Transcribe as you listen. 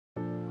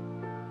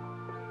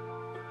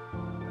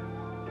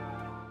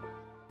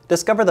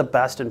Discover the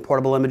best in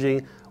portable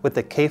imaging with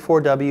the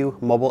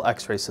K4W Mobile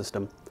X-Ray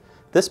system.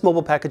 This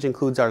mobile package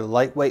includes our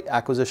lightweight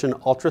acquisition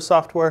Ultra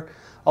software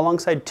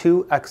alongside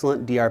two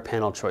excellent DR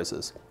panel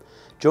choices.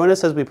 Join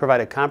us as we provide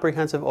a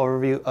comprehensive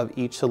overview of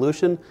each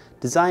solution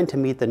designed to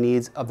meet the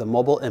needs of the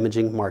mobile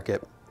imaging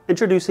market.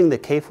 Introducing the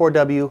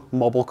K4W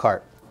Mobile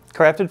Cart.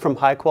 Crafted from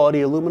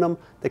high-quality aluminum,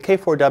 the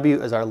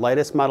K4W is our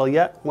lightest model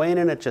yet, weighing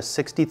in at just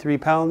 63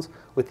 pounds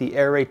with the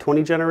Array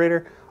 20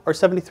 generator or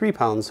 73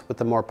 pounds with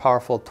the more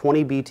powerful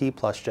 20 BT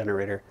Plus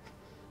generator.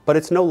 But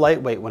it's no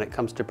lightweight when it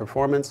comes to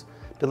performance.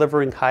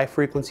 Delivering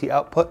high-frequency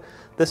output,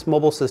 this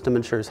mobile system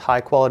ensures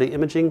high-quality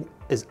imaging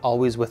is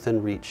always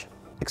within reach.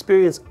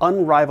 Experience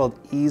unrivaled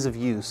ease of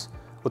use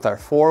with our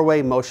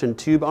 4-way motion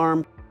tube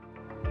arm.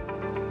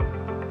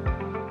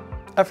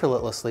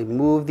 Effortlessly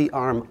move the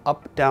arm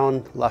up,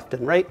 down, left,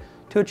 and right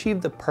to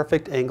achieve the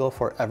perfect angle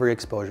for every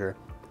exposure,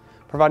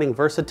 providing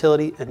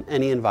versatility in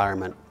any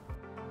environment.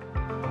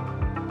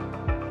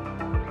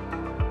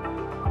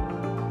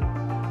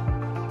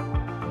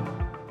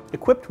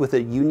 Equipped with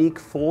a unique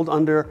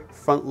fold-under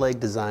front leg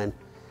design,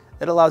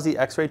 it allows the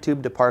X-ray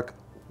tube to park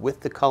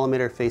with the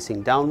collimator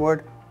facing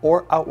downward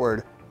or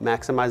outward,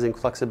 maximizing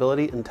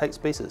flexibility in tight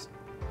spaces.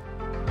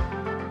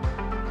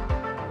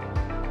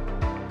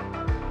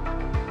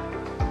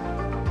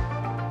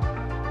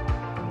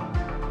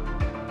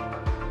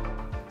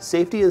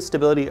 Safety and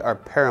stability are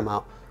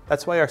paramount.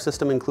 That's why our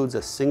system includes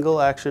a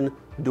single-action,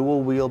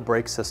 dual-wheel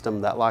brake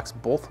system that locks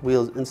both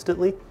wheels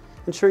instantly,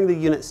 ensuring the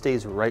unit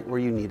stays right where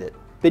you need it.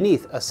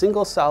 Beneath, a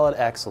single solid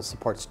axle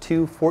supports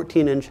two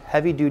 14-inch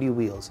heavy-duty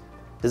wheels,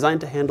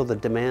 designed to handle the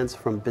demands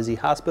from busy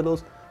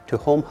hospitals to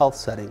home health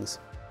settings.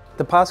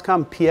 The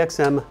POSKOM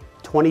PXM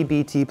 20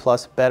 BT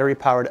Plus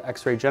battery-powered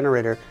X-ray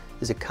generator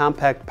is a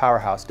compact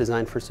powerhouse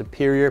designed for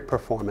superior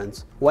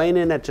performance. Weighing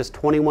in at just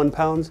 21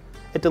 pounds,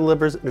 it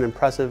delivers an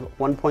impressive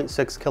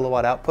 1.6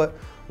 kilowatt output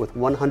with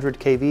 100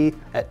 kV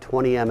at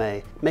 20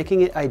 mA,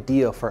 making it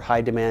ideal for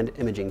high-demand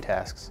imaging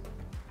tasks.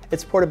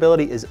 Its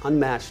portability is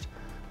unmatched,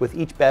 with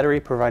each battery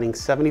providing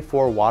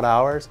 74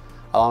 watt-hours,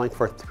 allowing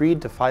for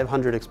 300 to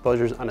 500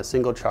 exposures on a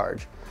single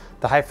charge.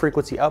 The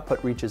high-frequency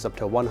output reaches up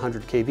to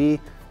 100 kV,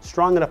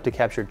 strong enough to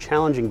capture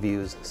challenging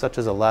views such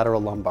as a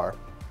lateral lumbar.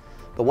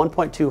 The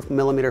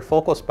 1.2mm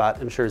focal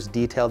spot ensures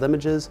detailed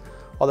images,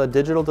 while the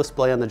digital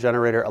display on the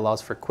generator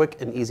allows for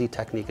quick and easy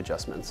technique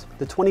adjustments.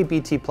 The 20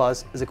 BT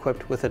Plus is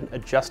equipped with an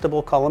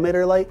adjustable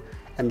collimator light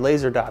and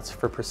laser dots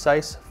for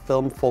precise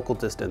film focal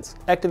distance,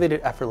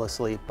 activated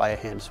effortlessly by a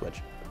hand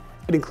switch.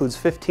 It includes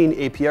 15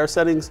 APR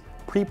settings,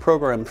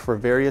 pre-programmed for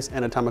various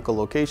anatomical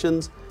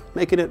locations,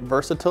 making it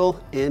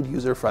versatile and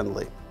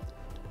user-friendly.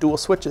 Dual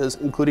switches,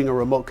 including a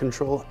remote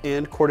control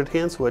and corded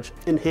hand switch,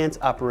 enhance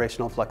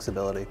operational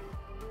flexibility.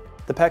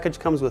 The package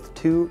comes with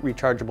two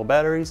rechargeable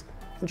batteries,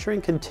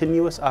 ensuring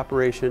continuous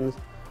operations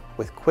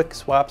with quick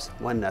swaps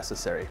when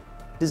necessary.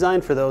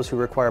 Designed for those who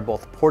require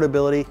both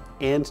portability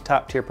and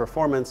top-tier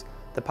performance,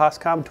 the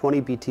POSKOM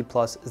 20 BT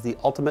Plus is the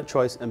ultimate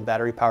choice in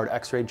battery-powered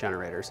X-ray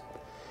generators.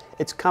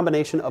 Its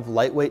combination of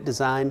lightweight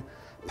design,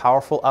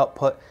 powerful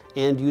output,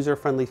 and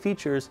user-friendly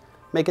features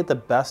make it the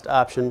best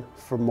option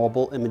for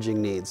mobile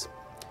imaging needs.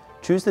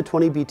 Choose the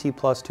 20 BT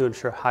Plus to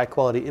ensure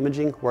high-quality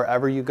imaging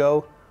wherever you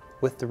go,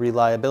 with the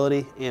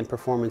reliability and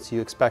performance you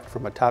expect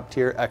from a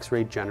top-tier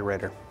X-ray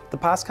generator. The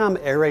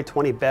POSKOM Array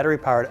 20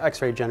 battery-powered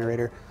X-ray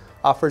generator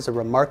offers a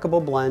remarkable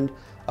blend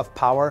of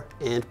power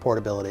and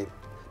portability.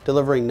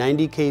 Delivering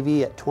 90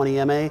 kV at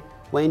 20 mA,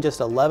 weighing just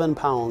 11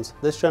 pounds,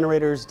 this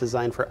generator is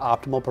designed for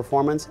optimal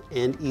performance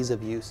and ease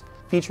of use,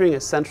 featuring a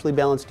centrally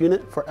balanced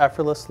unit for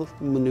effortless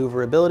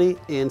maneuverability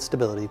and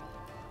stability.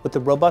 With the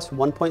robust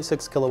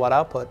 1.6 kilowatt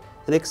output,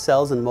 it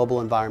excels in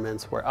mobile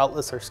environments where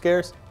outlets are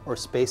scarce or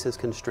space is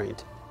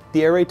constrained.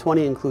 The Array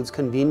 20 includes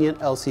convenient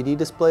LCD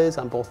displays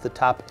on both the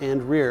top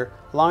and rear,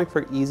 allowing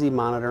for easy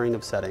monitoring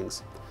of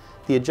settings.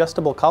 The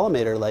adjustable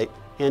collimator light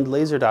and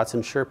laser dots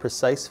ensure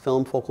precise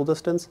film focal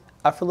distance,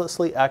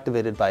 effortlessly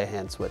activated by a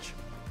hand switch.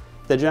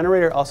 The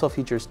generator also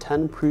features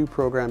 10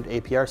 pre-programmed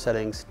APR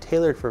settings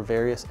tailored for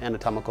various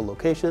anatomical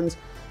locations,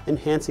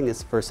 enhancing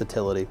its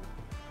versatility.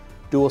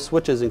 Dual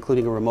switches,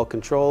 including a remote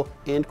control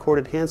and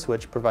corded hand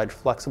switch, provide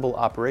flexible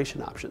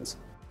operation options.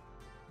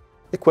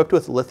 Equipped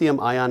with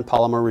lithium-ion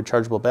polymer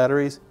rechargeable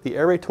batteries, the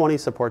Array 20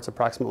 supports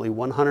approximately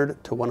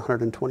 100 to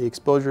 120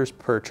 exposures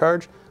per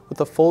charge,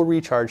 with a full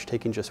recharge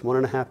taking just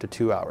 1.5 to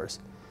 2 hours.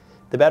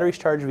 The batteries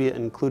charge via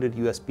an included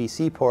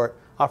USB-C port,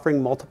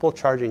 offering multiple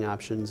charging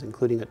options,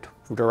 including a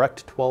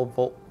direct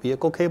 12-volt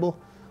vehicle cable,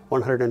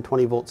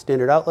 120-volt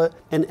standard outlet,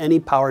 and any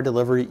power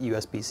delivery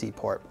USB-C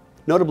port.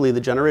 Notably, the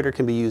generator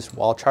can be used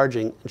while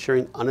charging,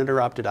 ensuring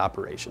uninterrupted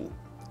operation.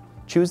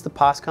 Choose the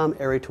POSKOM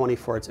Array 20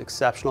 for its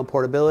exceptional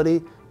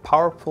portability,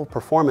 powerful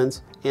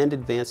performance, and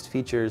advanced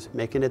features,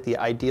 making it the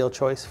ideal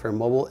choice for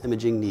mobile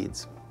imaging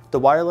needs. The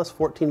wireless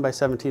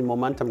 14x17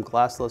 Momentum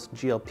glassless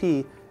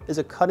GLP is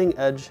a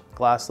cutting-edge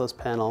glassless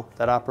panel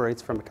that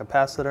operates from a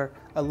capacitor,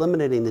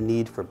 eliminating the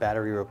need for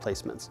battery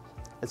replacements.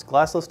 Its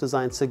glassless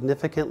design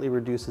significantly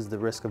reduces the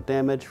risk of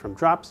damage from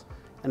drops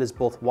and is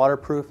both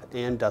waterproof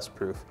and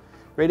dustproof,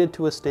 rated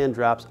to withstand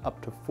drops up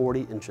to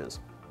 40 inches.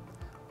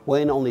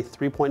 Weighing only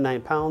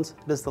 3.9 pounds,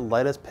 it is the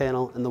lightest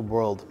panel in the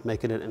world,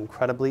 making it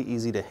incredibly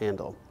easy to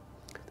handle.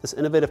 This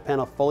innovative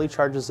panel fully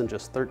charges in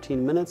just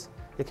 13 minutes.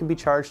 It can be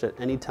charged at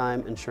any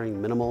time,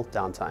 ensuring minimal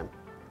downtime.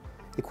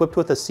 Equipped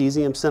with a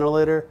cesium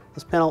scintillator,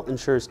 this panel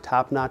ensures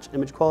top-notch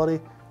image quality.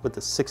 With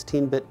the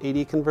 16-bit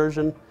AD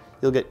conversion,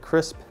 you'll get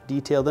crisp,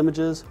 detailed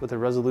images with a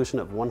resolution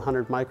of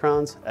 100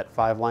 microns at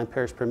 5 line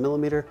pairs per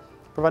millimeter,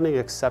 providing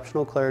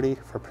exceptional clarity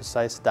for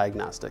precise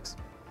diagnostics.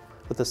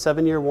 With a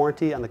 7-year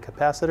warranty on the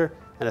capacitor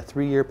and a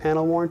 3-year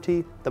panel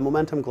warranty, the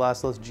Momentum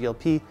Glassless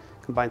GLP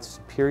combines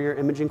superior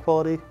imaging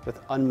quality with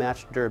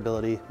unmatched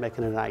durability,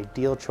 making it an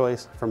ideal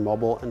choice for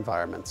mobile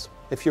environments.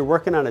 If you're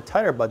working on a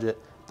tighter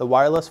budget, the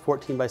wireless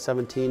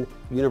 14x17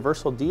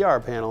 universal DR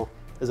panel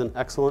is an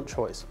excellent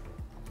choice.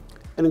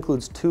 It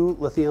includes 2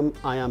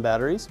 lithium-ion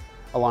batteries,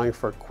 allowing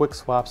for quick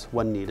swaps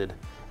when needed,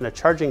 and a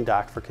charging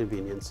dock for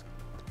convenience.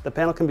 The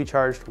panel can be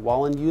charged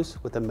while in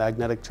use with a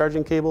magnetic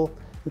charging cable,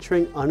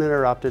 ensuring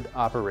uninterrupted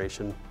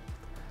operation.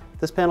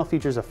 This panel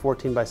features a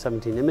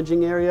 14x17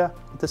 imaging area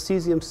with a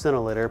cesium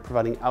scintillator,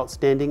 providing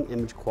outstanding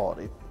image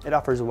quality. It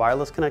offers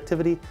wireless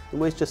connectivity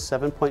and weighs just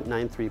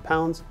 7.93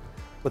 pounds.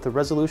 With a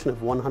resolution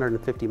of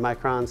 150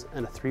 microns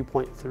and a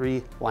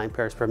 3.3 line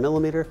pairs per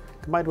millimeter,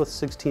 combined with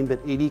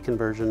 16-bit AD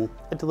conversion,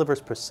 it delivers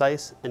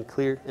precise and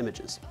clear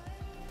images.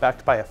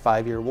 Backed by a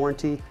 5-year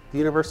warranty, the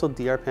Universal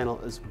DR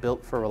panel is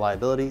built for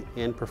reliability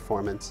and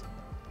performance.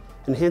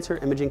 Enhance your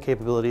imaging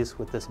capabilities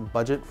with this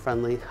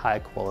budget-friendly,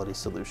 high-quality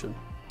solution.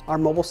 Our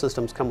mobile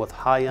systems come with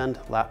high-end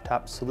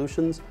laptop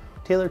solutions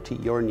tailored to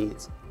your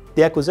needs.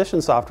 The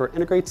acquisition software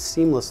integrates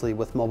seamlessly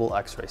with mobile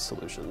X-ray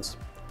solutions,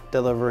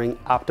 delivering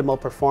optimal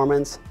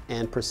performance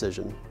and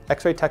precision.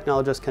 X-ray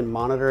technologists can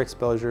monitor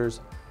exposures,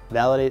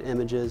 validate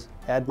images,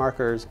 add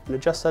markers, and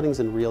adjust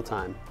settings in real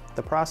time.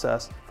 The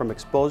process, from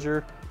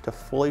exposure to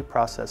fully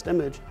processed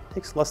image,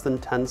 takes less than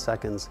 10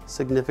 seconds,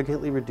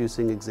 significantly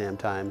reducing exam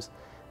times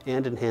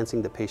and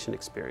enhancing the patient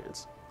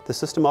experience. The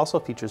system also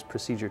features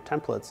procedure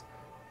templates,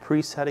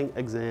 pre-setting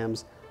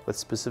exams with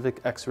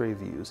specific X-ray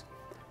views.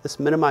 This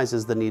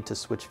minimizes the need to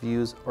switch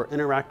views or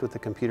interact with the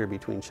computer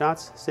between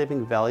shots,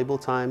 saving valuable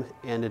time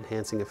and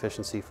enhancing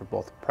efficiency for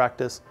both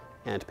practice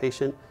and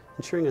patient,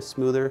 ensuring a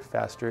smoother,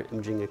 faster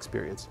imaging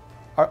experience.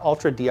 Our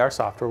Ultra DR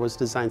software was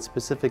designed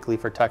specifically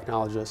for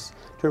technologists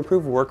to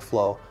improve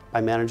workflow by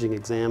managing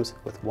exams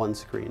with one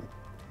screen.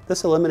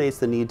 This eliminates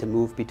the need to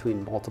move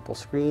between multiple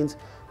screens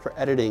for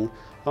editing,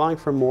 allowing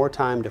for more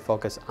time to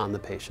focus on the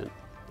patient.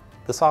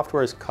 The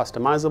software is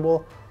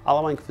customizable,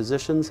 allowing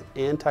physicians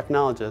and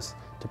technologists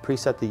to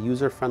preset the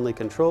user-friendly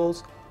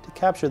controls to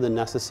capture the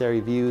necessary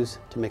views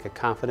to make a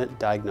confident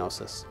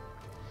diagnosis.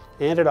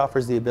 And it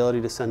offers the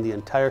ability to send the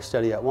entire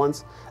study at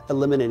once,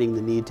 eliminating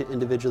the need to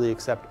individually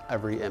accept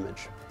every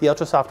image. The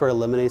Ultra software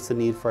eliminates the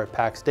need for a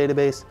PACS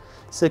database,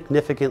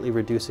 significantly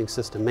reducing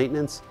system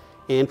maintenance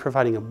and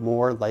providing a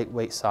more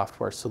lightweight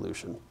software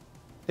solution.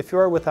 If you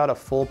are without a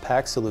full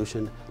PACS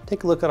solution,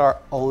 take a look at our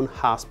own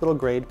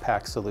hospital-grade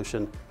PACS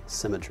solution,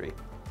 Symmetry.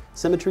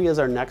 Symmetry is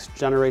our next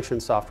generation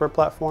software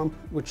platform,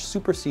 which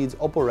supersedes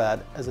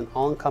OpalRad as an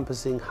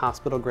all-encompassing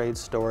hospital-grade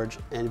storage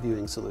and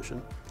viewing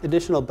solution.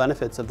 Additional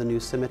benefits of the new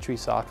Symmetry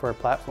software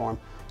platform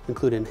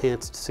include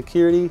enhanced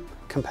security,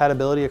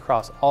 compatibility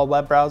across all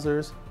web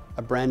browsers,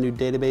 a brand new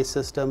database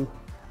system,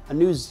 a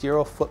new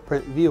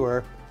zero-footprint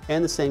viewer,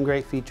 and the same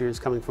great features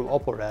coming from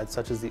OpalRad,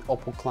 such as the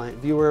Opal Client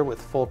Viewer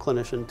with full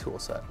clinician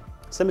toolset.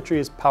 Symmetry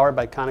is powered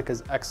by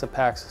Konicka's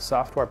ExaPACS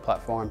software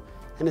platform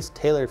and is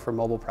tailored for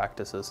mobile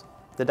practices.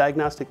 The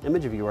Diagnostic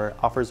Image Viewer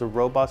offers a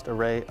robust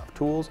array of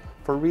tools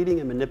for reading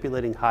and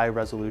manipulating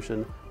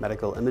high-resolution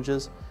medical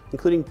images,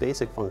 including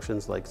basic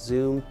functions like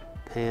zoom,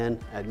 pan,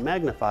 and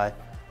magnify,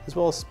 as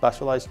well as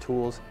specialized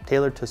tools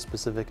tailored to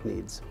specific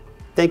needs.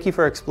 Thank you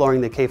for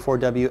exploring the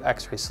K4W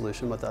X-Ray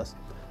solution with us.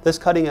 This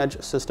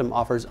cutting-edge system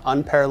offers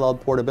unparalleled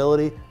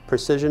portability,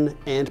 precision,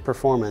 and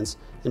performance,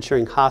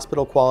 ensuring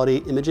hospital-quality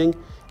imaging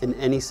in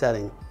any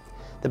setting.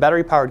 The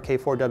battery-powered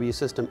K4W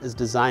system is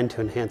designed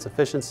to enhance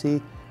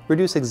efficiency,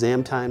 reduce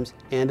exam times,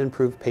 and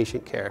improve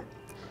patient care.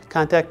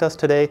 Contact us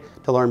today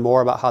to learn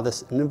more about how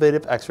this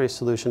innovative X-ray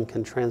solution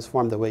can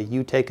transform the way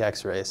you take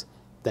X-rays.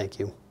 Thank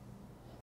you.